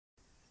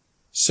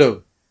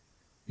So,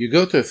 you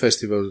go to a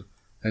festival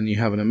and you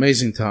have an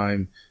amazing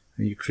time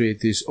and you create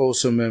these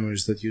awesome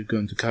memories that you're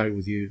going to carry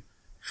with you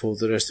for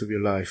the rest of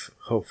your life,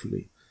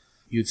 hopefully.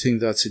 You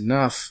think that's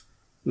enough.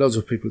 Lots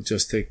of people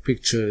just take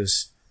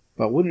pictures,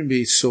 but wouldn't it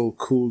be so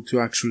cool to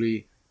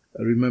actually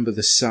remember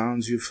the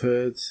sounds you've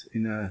heard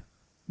in a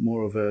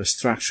more of a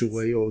structured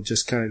way, or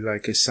just carry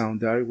like a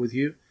sound diary with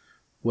you?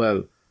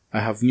 Well,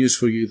 I have news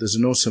for you. There's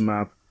an awesome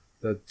app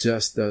that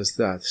just does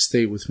that.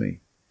 Stay with me.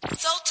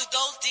 So to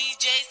those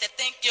DJs that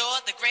think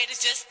you're the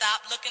greatest, just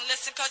stop, look and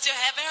listen, cause you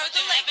haven't heard the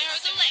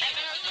latest.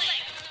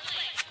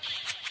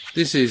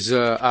 This is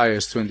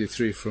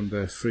IS23 from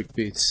the Freak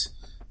Beats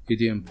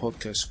EDM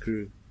podcast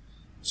crew.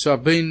 So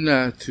I've been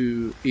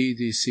to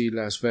EDC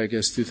Las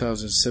Vegas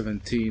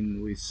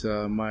 2017 with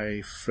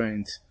my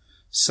friend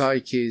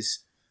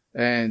Psyches,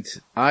 and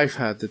I've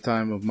had the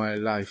time of my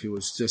life. It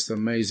was just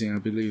amazing. I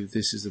believe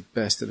this is the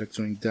best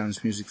electronic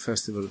dance music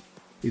festival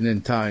in the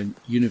entire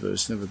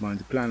universe, never mind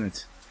the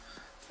planet.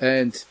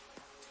 And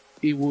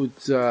it would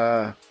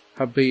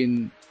have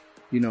been,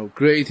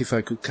 great if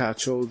I could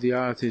catch all the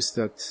artists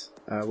that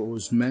I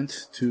was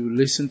meant to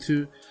listen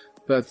to.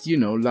 But,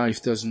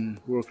 life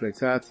doesn't work like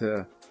that.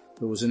 There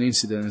was an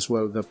incident as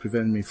well that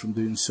prevented me from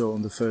doing so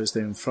on the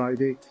Thursday and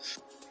Friday.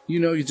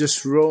 You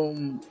just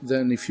roam.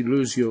 Then if you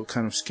lose your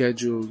kind of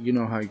schedule, you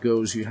know how it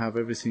goes. You have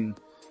everything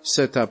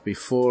set up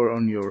before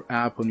on your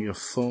app, on your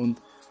phone.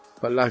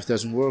 But life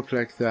doesn't work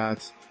like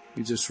that.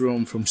 You just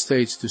roam from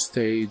stage to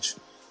stage.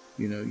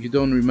 You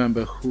don't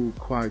remember who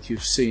quite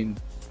you've seen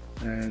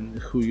and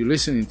who you're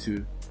listening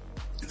to.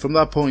 From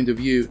that point of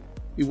view,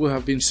 it would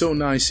have been so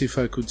nice if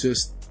I could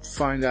just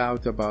find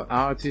out about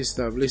artists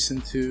that I've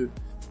listened to.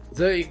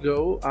 There you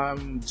go.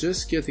 I'm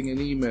just getting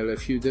an email a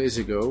few days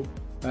ago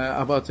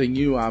about a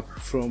new app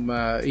from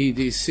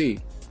EDC.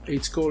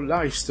 It's called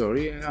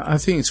Livestory. I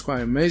think it's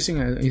quite amazing.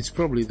 It's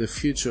probably the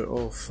future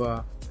of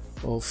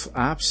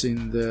apps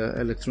in the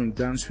electronic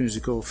dance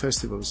music or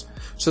festivals.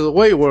 So the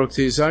way it worked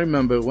is, I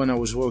remember when I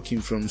was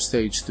walking from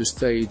stage to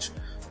stage,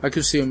 I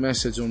could see a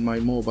message on my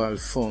mobile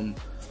phone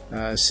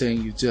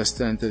saying you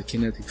just entered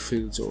kinetic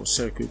fields or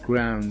circuit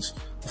grounds.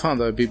 I found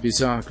that a bit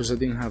bizarre because I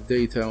didn't have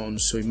data on,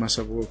 so it must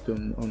have worked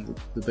on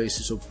the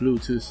basis of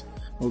Bluetooth,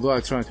 although I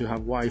tried to have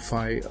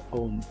Wi-Fi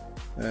on.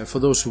 For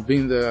those who've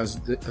been there,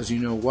 as you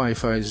know,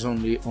 Wi-Fi is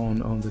only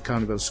on the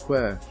Carnival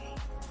Square.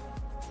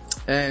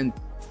 And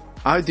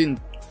I didn't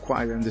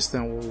quite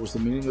understand what was the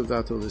meaning of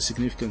that or the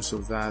significance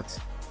of that,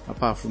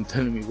 apart from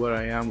telling me where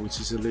I am, which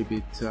is a little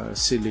bit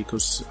silly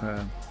because,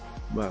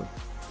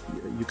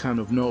 you kind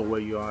of know where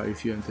you are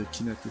if you enter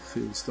kinetic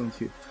fields, don't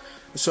you?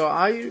 So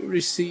I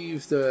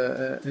received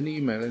an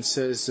email and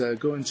says,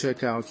 go and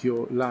check out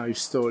your live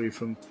story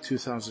from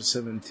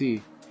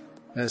 2017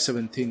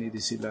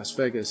 EDC Las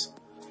Vegas.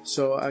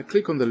 So I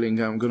click on the link.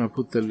 I'm going to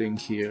put the link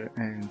here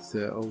and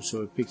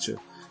also a picture.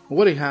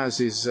 What it has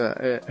is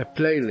a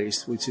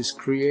playlist which is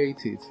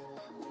created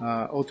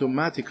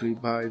automatically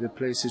by the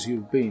places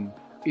you've been.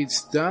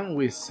 It's done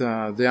with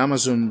the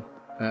Amazon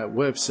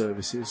Web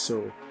Services,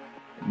 so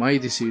my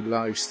EDC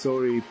Live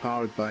Story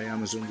powered by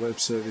Amazon Web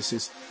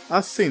Services.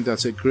 I think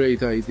that's a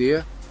great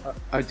idea.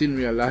 I didn't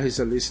realize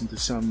I listened to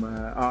some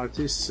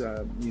artists.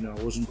 I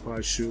wasn't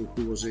quite sure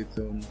who was it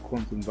on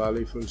Quantum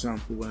Valley, for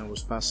example, when I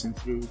was passing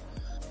through.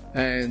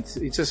 And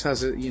it just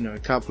has a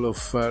couple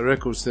of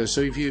records there. So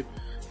if you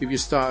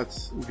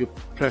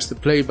press the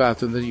play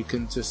button, then you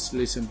can just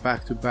listen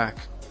back to back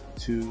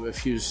to a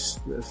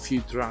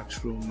few tracks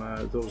from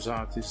those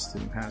artists.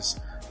 And it has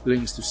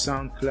links to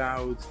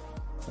SoundCloud.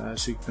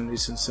 So you can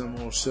listen some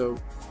more. So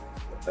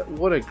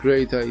what a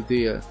great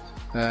idea.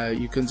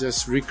 You can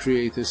just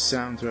recreate a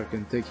soundtrack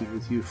and take it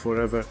with you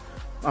forever.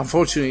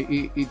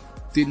 Unfortunately, it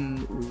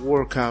didn't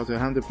work out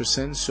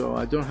 100%, so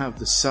I don't have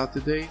the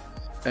Saturday,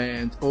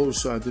 and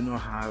also I do not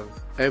have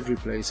every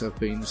place I've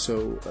been.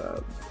 So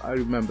I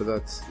remember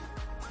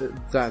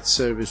that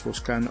service was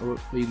kind of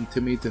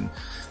intermittent.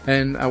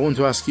 And I want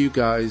to ask you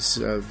guys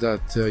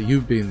that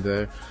you've been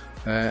there,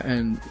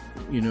 and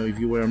if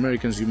you were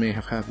Americans, you may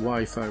have had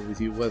Wi-Fi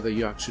with you, whether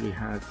you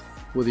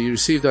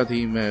received that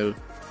email,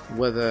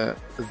 whether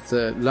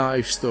the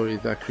live story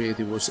that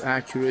created was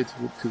accurate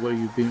to where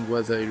you've been,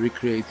 whether it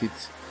recreated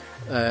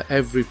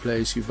every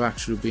place you've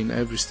actually been,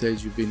 every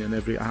stage you've been, and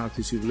every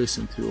artist you've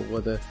listened to, or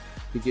whether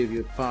it gave you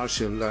a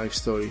partial live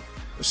story.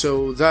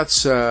 So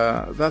that's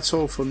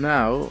all for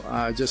now.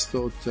 I just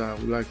thought I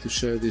would like to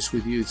share this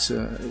with you.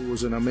 It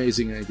was an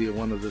amazing idea,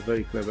 one of the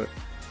very clever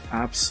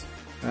apps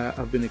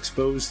I've been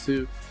exposed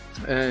to,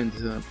 and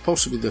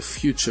possibly the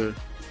future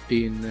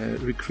in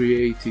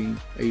recreating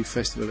a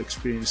festival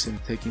experience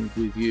and taking it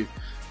with you.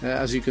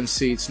 As you can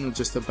see, it's not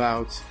just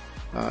about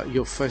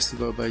your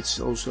festival, but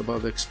it's also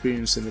about the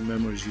experience and the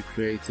memories you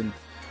create, and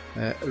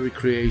a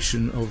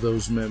recreation of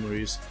those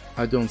memories.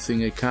 I don't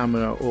think a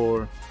camera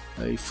or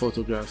a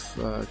photograph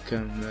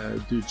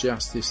can do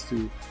justice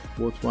to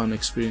what one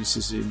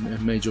experiences in a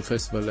major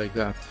festival like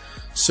that.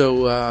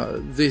 So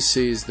this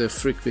is the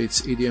Freak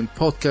Beats EDM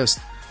podcast.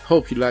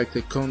 Hope you like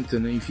the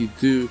content, and if you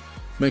do,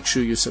 make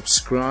sure you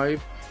subscribe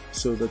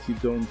so that you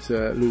don't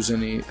lose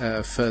any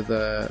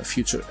further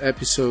future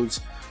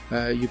episodes.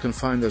 You can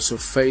find us on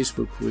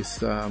Facebook with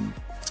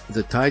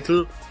the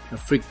title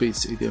Freak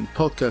Beats EDM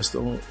Podcast,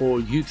 or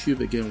YouTube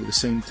again with the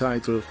same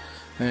title.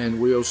 And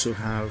we also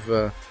have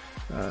a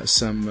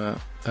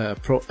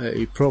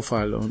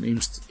profile on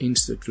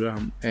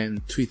Instagram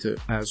and Twitter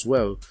as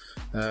well.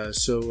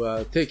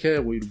 So take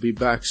care. We'll be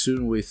back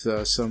soon with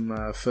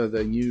some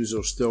further news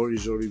or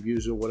stories or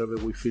reviews or whatever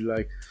we feel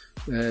like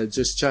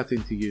just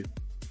chatting to you.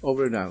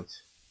 Over and out.